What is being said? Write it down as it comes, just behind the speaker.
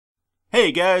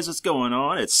Hey guys, what's going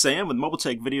on? It's Sam with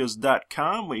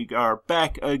MobileTechVideos.com. We are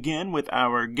back again with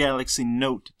our Galaxy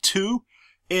Note 2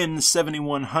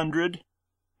 N7100,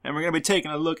 and we're going to be taking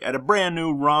a look at a brand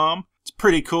new ROM. It's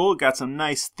pretty cool, got some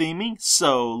nice theming,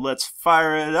 so let's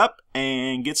fire it up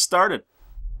and get started.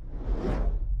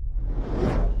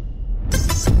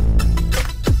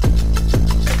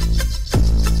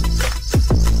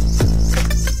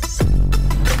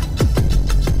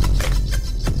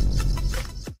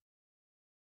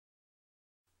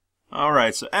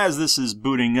 Alright, so as this is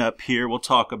booting up here, we'll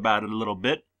talk about it a little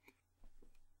bit.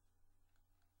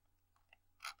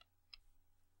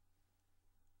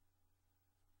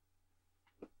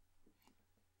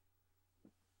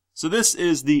 So this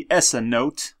is the ESA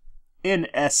Note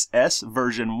NSS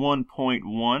version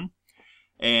 1.1,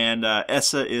 and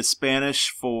ESA is Spanish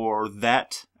for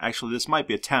that. Actually, this might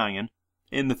be Italian.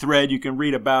 In the thread, you can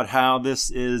read about how this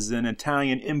is an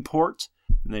Italian import.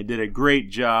 And they did a great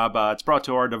job. It's brought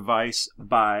to our device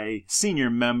by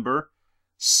senior member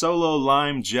Solo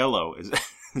Lime Jello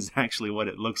is actually what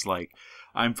it looks like.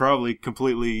 I'm probably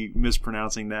completely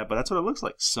mispronouncing that, but that's what it looks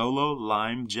like. Solo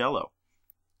Lime Jello.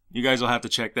 You guys will have to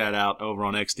check that out over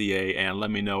on XDA and let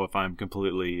me know if I'm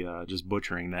completely just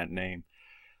butchering that name.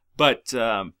 But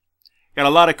got a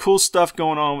lot of cool stuff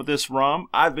going on with this ROM.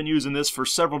 I've been using this for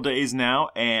several days now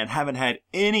and haven't had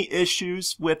any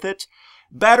issues with it.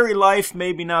 Battery life,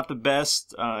 maybe not the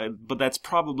best, but that's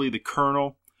probably the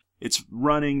kernel. It's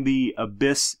running the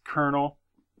Abyss kernel,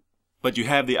 but you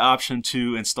have the option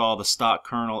to install the stock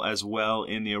kernel as well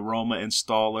in the Aroma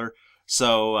installer,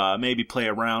 so maybe play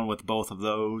around with both of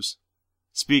those.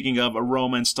 Speaking of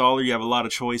Aroma installer, you have a lot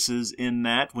of choices in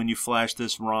that. When you flash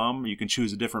this ROM, you can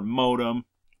choose a different modem.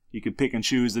 You can pick and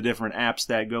choose the different apps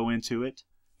that go into it.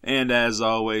 And as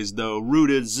always, though,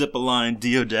 rooted, zip-aligned,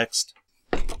 deodexed.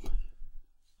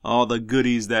 All the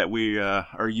goodies that we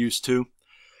are used to.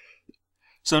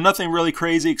 So nothing really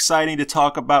crazy exciting to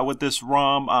talk about with this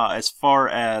ROM as far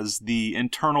as the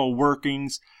internal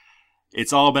workings.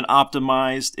 It's all been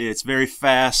optimized. It's very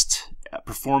fast.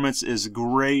 Performance is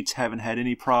great. Haven't had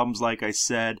any problems like I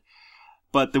said.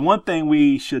 But the one thing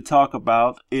we should talk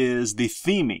about is the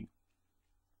theming.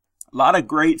 A lot of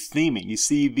great theming. You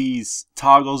see these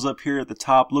toggles up here at the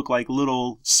top look like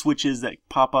little switches that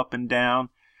pop up and down.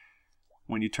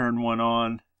 When you turn one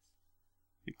on,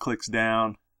 it clicks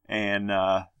down and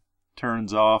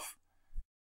turns off.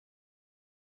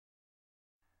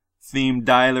 Theme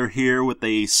dialer here with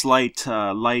a slight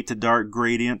light to dark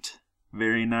gradient.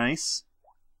 Very nice.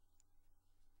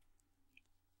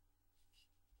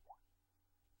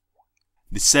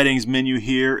 The settings menu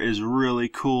here is really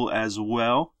cool as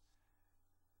well,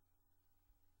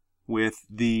 with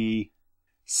the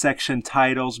section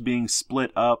titles being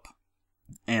split up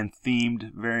and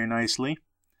themed very nicely.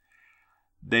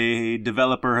 The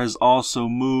developer has also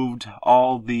moved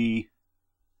all the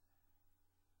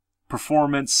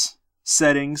performance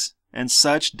settings and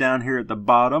such down here at the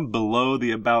bottom below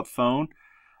the About Phone.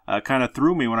 Kind of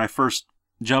threw me when I first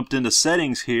jumped into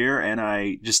settings here, and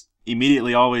I just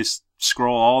immediately always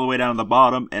scroll all the way down to the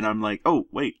bottom, and I'm like, oh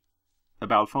wait,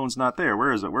 About Phone's not there.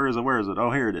 Where is it? Where is it? Where is it?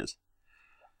 Oh, here it is.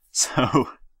 So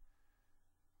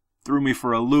threw me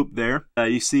for a loop there.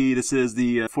 You see this is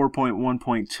the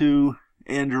 4.1.2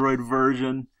 Android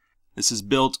version. This is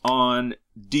built on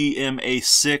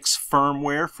DMA6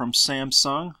 firmware from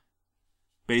Samsung,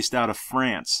 based out of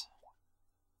France.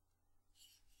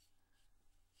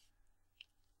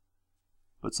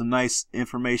 Put some nice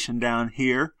information down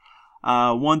here.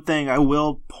 One thing I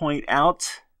will point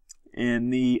out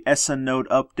in the ESA Note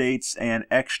updates and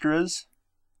extras,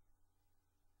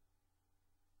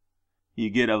 you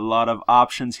get a lot of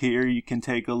options here you can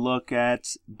take a look at,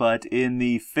 but in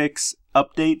the fix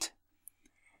update,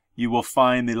 you will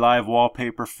find the live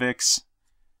wallpaper fix.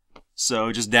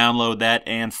 So just download that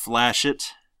and flash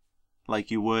it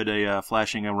like you would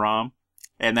flashing a ROM,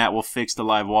 and that will fix the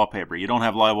live wallpaper. You don't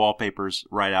have live wallpapers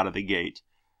right out of the gate.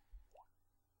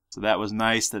 So that was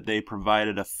nice that they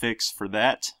provided a fix for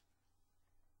that.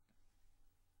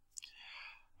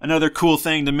 Another cool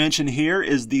thing to mention here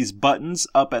is these buttons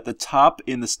up at the top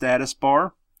in the status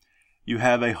bar. You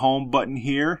have a home button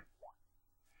here.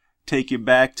 Take you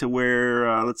back to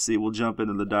where, let's see, we'll jump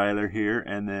into the dialer here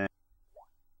and then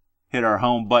hit our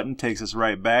home button. Takes us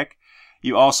right back.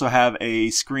 You also have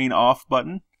a screen off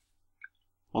button.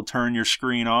 We'll turn your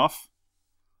screen off.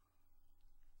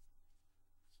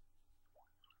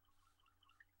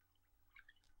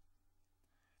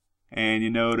 And you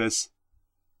notice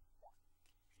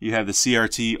you have the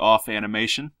CRT off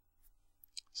animation,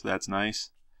 so that's nice.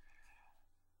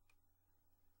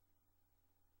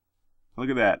 Look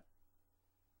at that.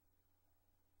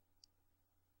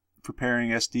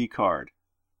 preparing SD card.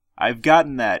 I've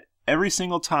gotten that every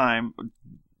single time,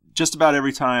 just about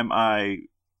every time I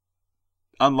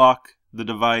unlock the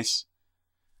device.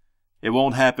 It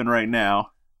won't happen right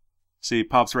now. See, it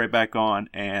pops right back on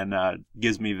and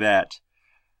gives me that.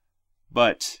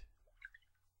 But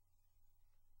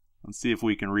let's see if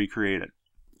we can recreate it.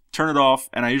 Turn it off,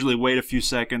 and I usually wait a few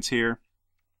seconds here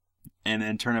and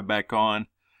then turn it back on.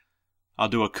 I'll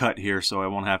do a cut here so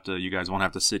you guys won't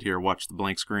have to sit here and watch the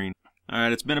blank screen.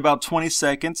 Alright, it's been about 20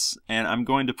 seconds, and I'm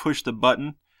going to push the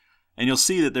button, and you'll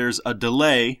see that there's a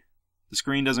delay. The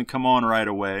screen doesn't come on right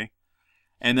away.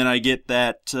 And then I get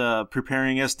that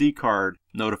preparing SD card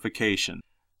notification.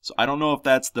 So I don't know if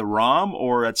that's the ROM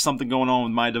or it's something going on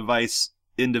with my device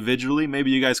individually. Maybe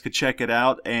you guys could check it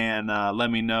out and let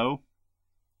me know.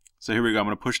 So here we go. I'm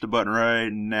going to push the button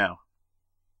right now.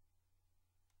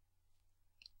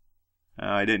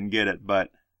 I didn't get it, but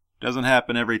it doesn't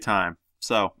happen every time.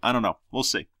 So I don't know. We'll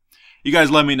see. You guys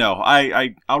let me know.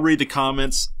 I'll read the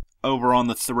comments over on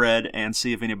the thread and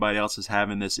see if anybody else is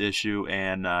having this issue,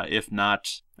 and if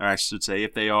not, or I should say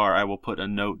if they are, I will put a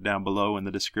note down below in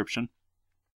the description.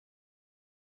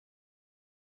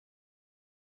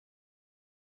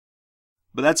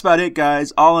 But that's about it,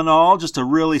 guys. All in all, just a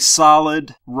really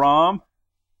solid ROM.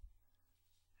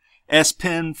 S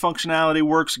Pen functionality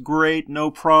works great,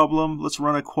 no problem. Let's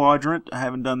run a quadrant. I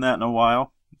haven't done that in a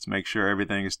while. Let's make sure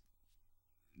everything is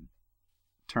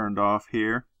turned off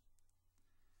here.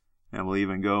 And we'll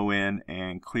even go in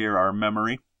and clear our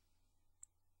memory,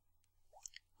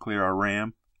 clear our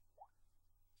RAM.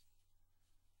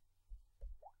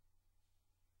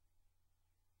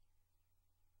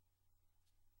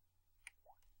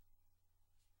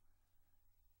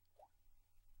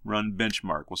 Run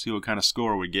benchmark. We'll see what kind of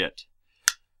score we get.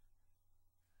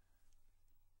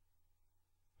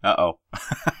 Uh-oh.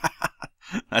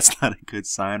 That's not a good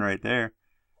sign right there.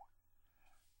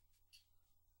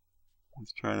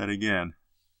 Let's try that again.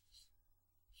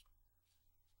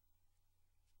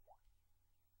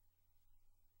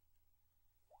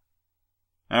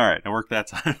 All right, it worked that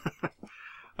time.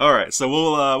 All right, so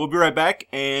we'll be right back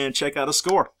and check out a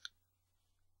score.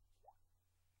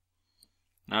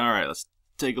 All right, let's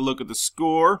take a look at the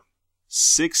score.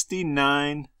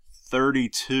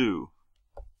 6932.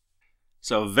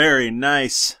 So very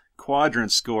nice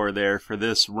quadrant score there for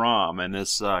this ROM and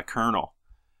this kernel.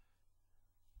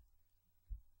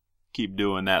 Keep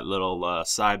doing that little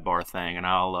sidebar thing, and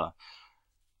I'll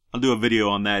do a video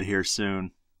on that here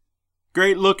soon.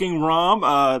 Great looking ROM.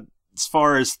 As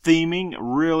far as theming,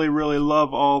 really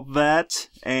love all that,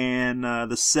 and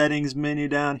the settings menu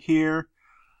down here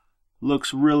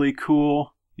looks really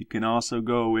cool. You can also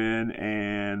go in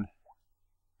and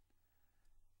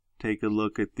take a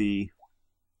look at the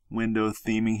window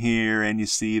theming here, and you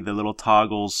see the little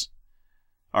toggles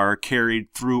are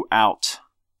carried throughout.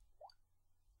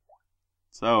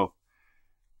 So,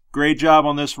 great job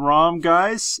on this ROM,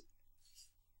 guys.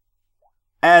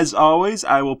 As always,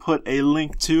 I will put a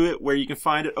link to it where you can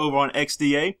find it over on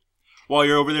XDA. While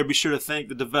you're over there, be sure to thank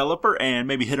the developer and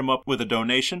maybe hit them up with a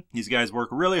donation. These guys work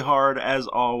really hard. As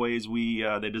always,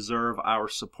 they deserve our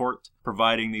support,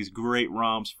 providing these great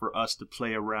ROMs for us to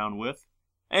play around with.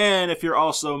 And if you're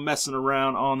also messing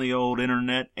around on the old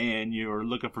internet and you're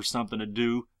looking for something to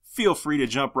do, feel free to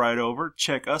jump right over.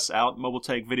 Check us out,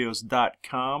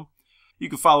 mobiletechvideos.com. You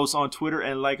can follow us on Twitter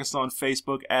and like us on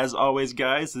Facebook. As always,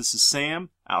 guys, this is Sam.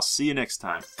 I'll see you next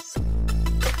time.